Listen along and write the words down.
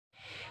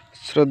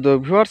শ্ৰদ্ধেয়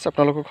viewers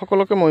আপোনালোকক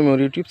সকলোকে মই মোৰ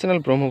ইউটিউব চেনেল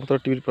ব্ৰহ্মপুত্ৰ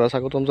টিভিৰ পৰা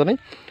স্বাগতম জনাই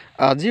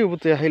আজি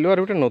উভতি আহিলোঁ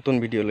আৰু এটা নতুন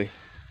ভিডিঅ' লৈ।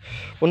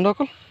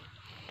 বন্ধুসকল,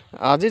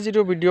 আজি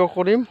যিটো ভিডিঅ'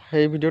 কৰিম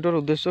সেই ভিডিঅ'টোৰ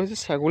উদ্দেশ্য হৈছে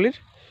ছাগলীৰ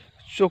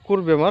চকুৰ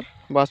বেমাৰ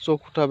বা চকু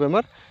ফুটা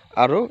বেমাৰ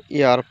আৰু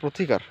ইয়াৰ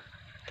প্ৰতিকাৰ।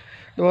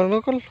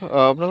 বন্ধুসকল,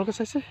 আপোনালোকে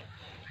চাইছে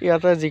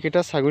ইয়াতে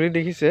যিকেইটা ছাগলী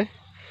দেখিছে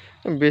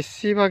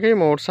বেছিভাগেই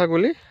মোৰ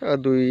ছাগলী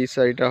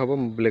 2-4টা হ'ব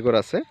ব্লেকৰ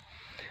আছে।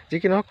 যি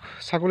কি নহওক,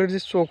 ছাগলীৰ যি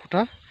চকু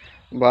ফুটা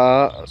বা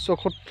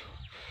চকুত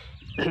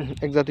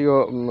এক জাতীয়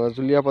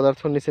জুলীয়া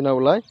পদাৰ্থৰ নিচিনা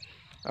ওলায়,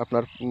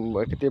 আপোনাৰ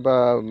কেতিয়াবা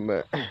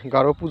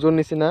গাৰো পুজৰ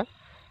নিচিনা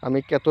আমি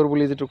কেটৰ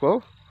বুলি যিটো কওঁ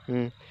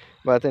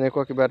বা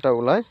তেনেকুৱা কিবা এটা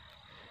ওলায়।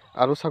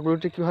 আৰু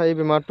ছাগলীটো কি হয়, এই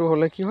বেমাৰটো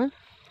হ'লে কি হয়,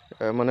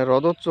 মানে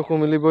ৰ'দত চকু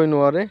মেলিবই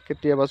নোৱাৰে,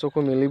 কেতিয়াবা চকু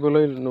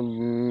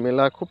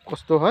মেলা খুব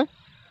কষ্ট হয়।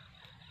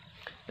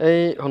 এই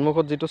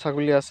সন্মুখত যিটো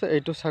ছাগলী আছে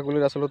এইটো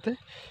ছাগলীৰ আচলতে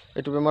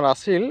এইটো বেমাৰ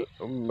আছিল,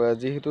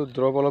 যিহেতু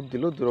দৰৱ অলপ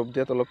দিলোঁ, দৰৱ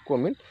দিয়াত অলপ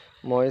কমিল।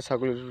 মই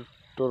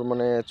ছাগলীটোৰ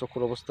মানে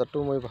চকুৰ অৱস্থাটো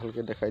মই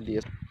ভালকৈ দেখাই দি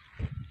আছোঁ।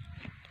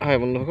 হয়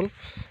বন্ধুসকল,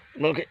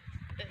 আপোনালোকে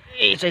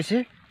এই চাইছে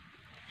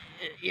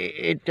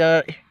এটা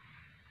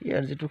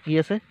ইয়াৰ যিটো কি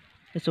আছে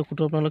সেই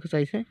চকুটো আপোনালোকে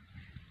চাইছে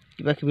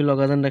কিবা কিবি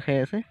লগা যেন দেখাই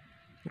আছে।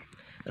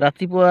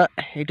 ৰাতিপুৱা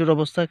এইটোৰ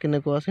অৱস্থা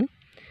কেনেকুৱা আছিল,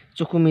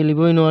 চকু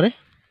মেলিবই নোৱাৰে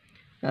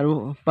আৰু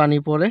পানী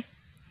পৰে,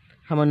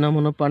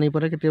 সামান্য পানী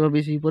পৰে, কেতিয়াবা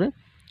বেছি পৰে।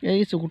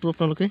 এই চকুটো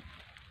আপোনালোকে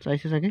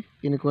চাইছে চাগে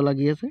কেনেকুৱা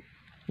লাগি আছে,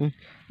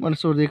 মানে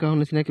চৰ্দি কাহৰ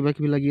নিচিনা কিবা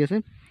কিবি লাগি আছে।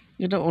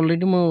 এটা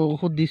অলৰেডি মই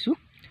ঔষধ দিছোঁ,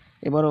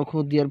 এবাৰ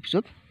ঔষধ দিয়াৰ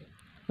পিছত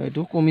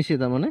এইটো কমিছে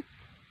তাৰমানে।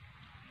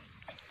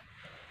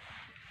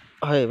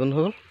 হয়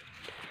বন্ধুসকল,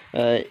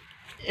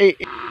 এই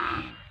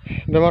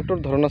বেমাৰটোৰ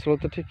ধৰণ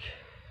আচলতে ঠিক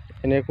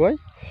এনেকুৱাই।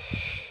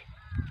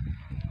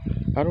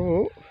 আৰু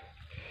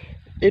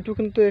এইটো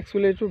কিন্তু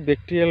একচুৱেলি এইটো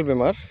বেক্টেৰিয়েল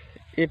বেমাৰ,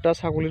 এটা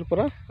ছাগলীৰ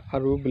পৰা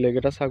আৰু বেলেগ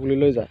এটা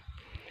ছাগলীলৈ যায়।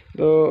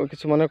 তো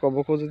কিছুমানে ক'ব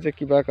খোজে যে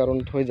কিবা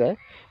কাৰণত হৈ যায়,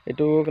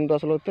 এইটো কিন্তু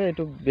আচলতে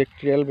এইটো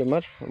বেক্টেৰিয়েল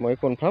বেমাৰ, মই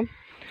কনফাৰ্ম।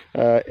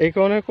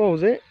 এইকাৰণে কওঁ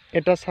যে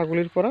এটা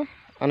ছাগলীৰ পৰা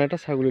আন এটা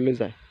ছাগলীলৈ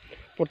যায়।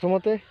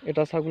 প্ৰথমতে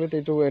এটা ছাগলীত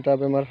এইটো এটা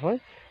বেমাৰ হয়,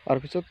 আৰু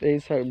পিছত এই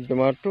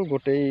বেমাৰটো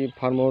গোটেই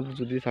ফাৰ্মত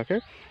যদি থাকে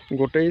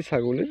গোটেই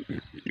ছাগলীৰ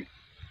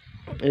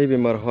এই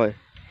বেমাৰ হয়।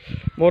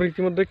 মোৰ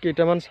ইতিমধ্যে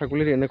কেইটামান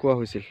ছাগলীৰ এনেকুৱা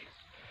হৈছিল,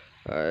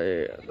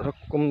 ধৰক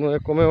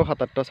কমেও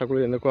 7-8টা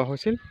ছাগলীৰ এনেকুৱা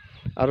হৈছিল।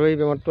 আৰু এই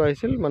বেমাৰটো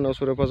আহিছিল মানে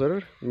ওচৰে পাঁজৰে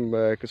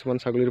কিছুমান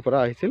ছাগলীৰ পৰা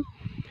আহিছিল।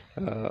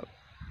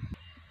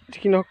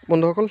 কি নহওক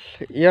বন্ধুসকল,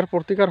 ইয়াৰ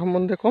প্ৰতিকাৰ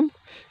সম্বন্ধে ক'ম,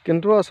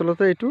 কিন্তু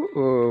আচলতে এইটো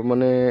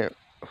মানে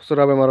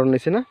খুচৰা বেমাৰৰ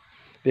নিচিনা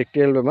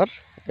বেক্টেৰিয়েল বেমাৰ।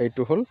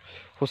 এইটো হ'ল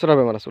খুচৰা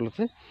বেমাৰ।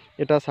 আচলতে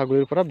এটা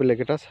ছাগলীৰ পৰা বেলেগ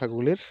এটা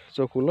ছাগলীৰ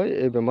চকুলৈ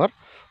এই বেমাৰ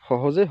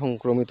সহজে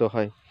সংক্ৰমিত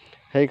হয়।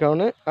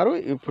 সেইকাৰণে আৰু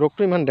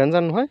ৰোগটো ইমান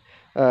ডেঞ্জাৰ নহয়,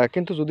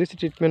 কিন্তু যদি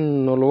ট্ৰিটমেণ্ট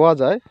নলোৱা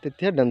যায়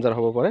তেতিয়া ডেঞ্জাৰ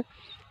হ'ব পাৰে।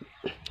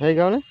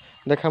 সেইকাৰণে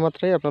দেখা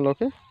মাত্ৰেই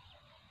আপোনালোকে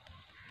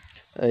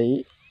এই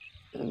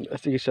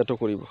চিকিৎসাটো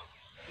কৰিব।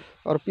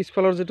 আৰু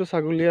পিছফালৰ যিটো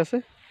ছাগলী আছে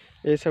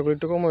এই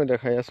ছাগলীটোকো মই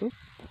দেখাই আছোঁ।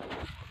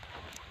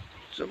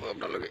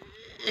 আপোনালোকে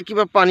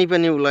কিবা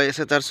পানী ওলাই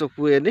আছে তাৰ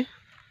চকুৱেদি,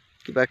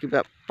 কিবা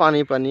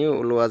পানী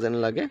ওলোৱা যেন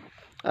লাগে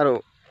আৰু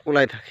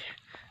ওলাই থাকে।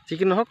 যি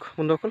কি নহওক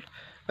বন্ধুসকল,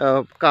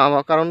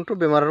 কাৰণটো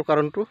বেমাৰৰ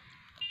কাৰণটো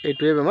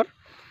এইটোৱে বেমাৰ।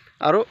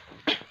 আৰু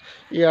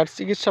ইয়াৰ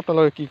চিকিৎসা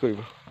আপোনালোকে কি কৰিব,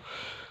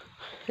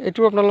 এইটো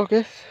আপোনালোকে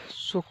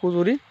চকু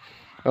জুৰি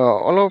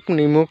অলপ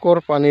নিমখৰ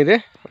পানীৰে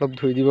অলপ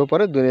ধুই দিব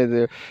পাৰে,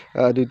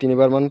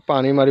 2-3বাৰমান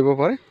পানী মাৰিব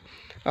পাৰে।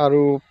 আৰু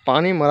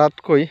পানী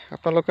মাৰাতকৈ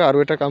আপোনালোকে আৰু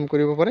এটা কাম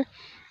কৰিব পাৰে,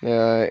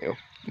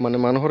 মানে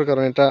মানুহৰ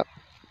কাৰণে এটা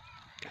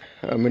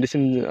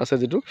মেডিচিন আছে,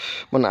 যিটো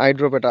মানে আই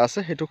ড্ৰপ এটা আছে,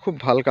 সেইটো খুব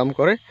ভাল কাম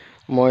কৰে।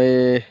 মই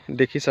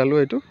দেখি চালোঁ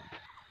এইটো।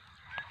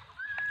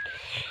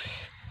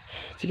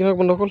 যি কি নহওক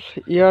বন্ধুসকল,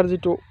 ইয়াৰ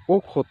যিটো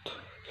ঔষধ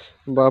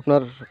বা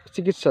আপোনাৰ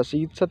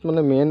চিকিৎসাত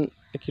মানে মেইন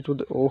কিটো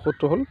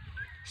ঔষধটো হ'ল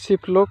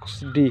চিফ্লক্স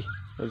ডি।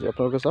 যে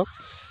আপোনালোকে চাওক,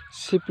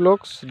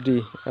 চিফ্লক্স ডি,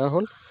 এয়া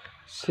হ'ল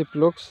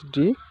চিফ্লক্স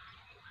ডি।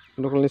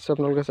 নিশ্চয়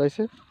আপোনালোকে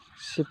চাইছে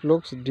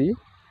চিফ্লক্স ডি,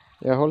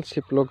 এয়া হ'ল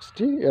চিফ্লক্স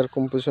ডি। ইয়াৰ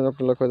কম্পজিশ্যন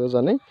আপোনালোকে হয়তো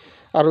জানেই।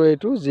 আৰু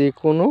এইটো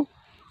যিকোনো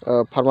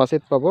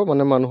ফাৰ্মাচীত পাব,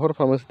 মানে মানুহৰ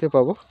ফাৰ্মাচীতে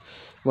পাব,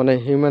 মানে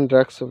হিউমেন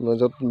ড্ৰাগছ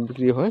য'ত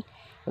বিক্ৰী হয়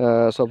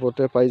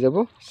চবতে পাই যাব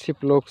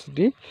চিফ্লক্স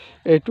ডি।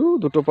 এইটো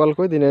 2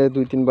 টোপালকৈ দিনে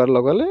 2-3বাৰ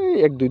লগালে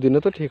 1-2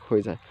 দিনতে ঠিক হৈ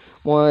যায়।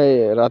 মই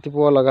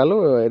ৰাতিপুৱা লগালোঁ,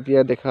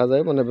 এতিয়া দেখা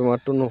যায় মানে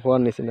বেমাৰটো নোহোৱাৰ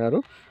নিচিনা আৰু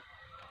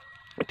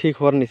ঠিক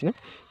হোৱাৰ নিচিনা।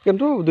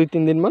 কিন্তু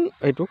 2-3 দিনমান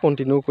এইটো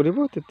কণ্টিনিউ কৰিব,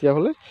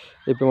 তেতিয়াহ'লে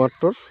এই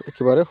বেমাৰটোৰ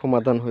একেবাৰে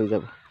সমাধান হৈ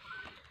যাব।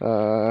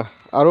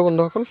 আৰু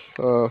বন্ধুসকল,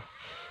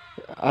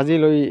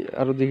 আজিলৈ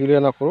আৰু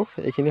দীঘলীয়া নকৰোঁ,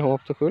 এইখিনি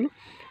সমাপ্ত কৰিলোঁ।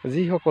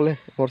 যিসকলে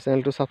মোৰ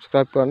চেনেলটো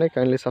ছাবস্ক্ৰাইব কৰা নাই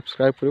কাইণ্ডলি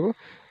ছাবস্ক্ৰাইব কৰিব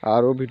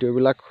আৰু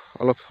ভিডিঅ'বিলাক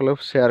অলপ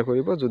শ্বেয়াৰ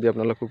কৰিব যদি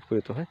আপোনালোক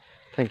উপকৃত হয়।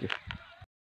 Thank U.